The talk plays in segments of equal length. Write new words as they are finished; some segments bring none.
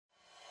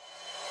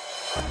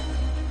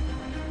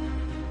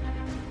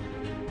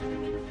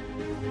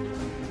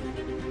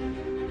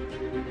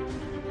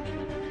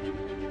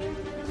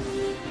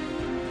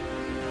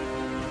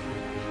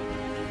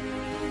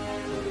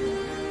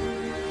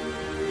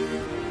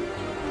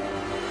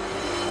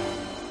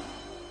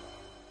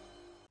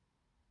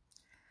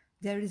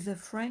There is a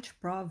French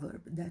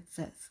proverb that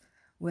says,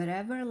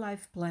 "Wherever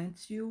life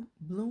plants you,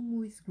 bloom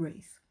with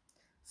grace."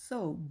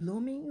 So,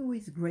 Blooming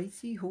with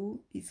Gracie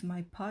Hu is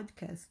my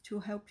podcast to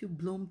help you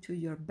bloom to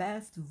your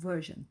best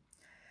version.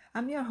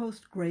 I'm your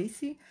host,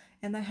 Gracie,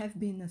 and I have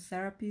been a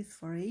therapist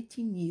for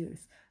 18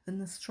 years,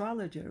 an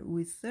astrologer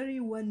with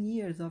 31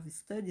 years of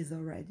studies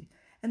already,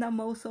 and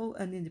I'm also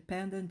an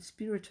independent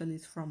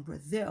spiritualist from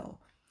Brazil.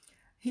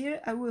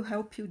 Here I will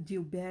help you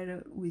deal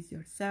better with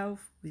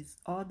yourself, with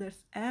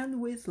others,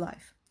 and with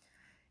life.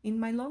 In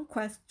my long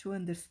quest to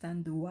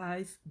understand the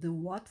whys, the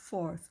what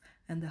fors,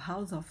 and the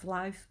hows of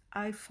life,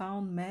 I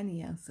found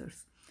many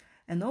answers.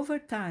 And over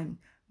time,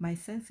 my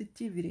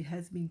sensitivity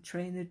has been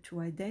trained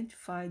to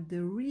identify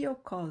the real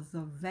cause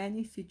of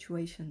any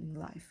situation in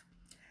life.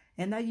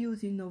 And I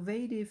use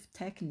innovative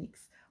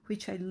techniques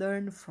which I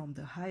learned from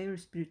the higher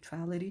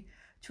spirituality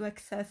to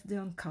access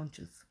the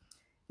unconscious.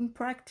 In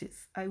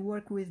practice, I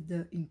work with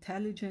the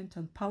intelligent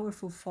and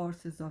powerful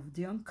forces of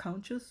the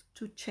unconscious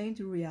to change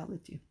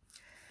reality.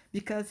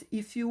 Because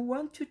if you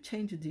want to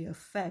change the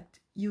effect,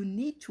 you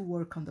need to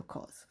work on the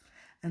cause.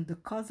 And the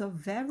cause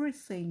of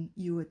everything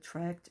you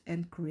attract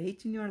and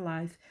create in your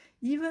life,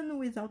 even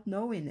without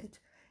knowing it,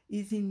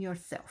 is in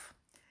yourself.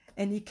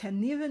 And it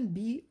can even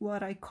be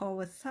what I call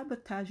a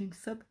sabotaging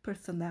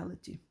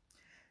subpersonality.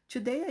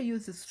 Today, I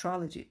use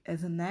astrology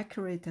as an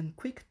accurate and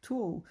quick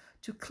tool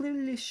to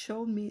clearly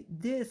show me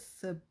these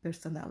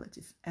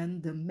subpersonalities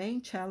and the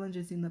main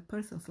challenges in a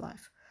person's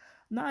life,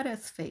 not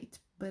as fate,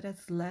 but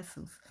as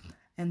lessons,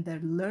 and their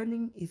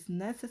learning is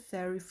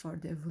necessary for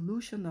the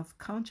evolution of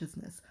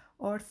consciousness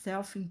or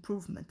self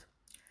improvement.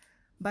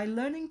 By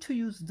learning to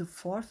use the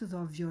forces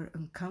of your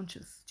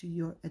unconscious to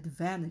your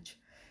advantage,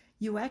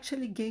 you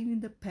actually gain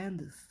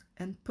independence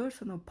and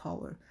personal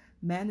power,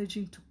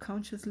 managing to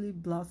consciously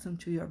blossom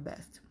to your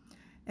best.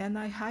 And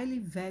I highly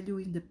value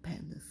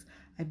independence.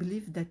 I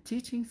believe that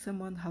teaching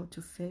someone how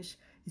to fish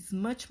is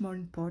much more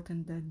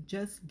important than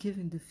just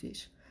giving the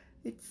fish.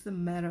 It's a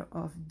matter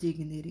of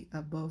dignity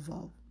above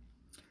all.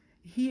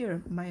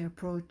 Here, my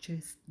approach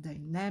is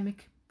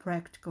dynamic,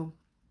 practical,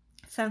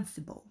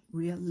 sensible,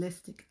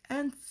 realistic,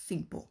 and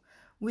simple,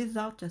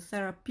 without a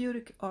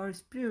therapeutic or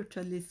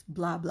spiritualist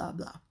blah blah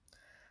blah.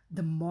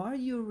 The more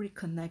you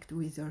reconnect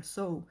with your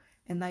soul,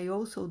 and I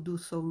also do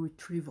soul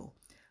retrieval,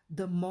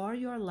 the more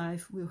your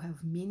life will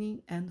have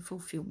meaning and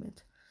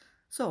fulfillment.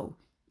 So,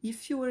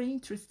 if you are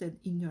interested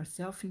in your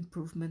self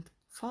improvement,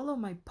 follow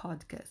my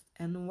podcast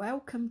and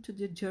welcome to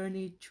the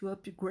journey to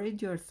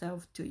upgrade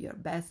yourself to your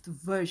best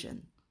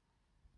version.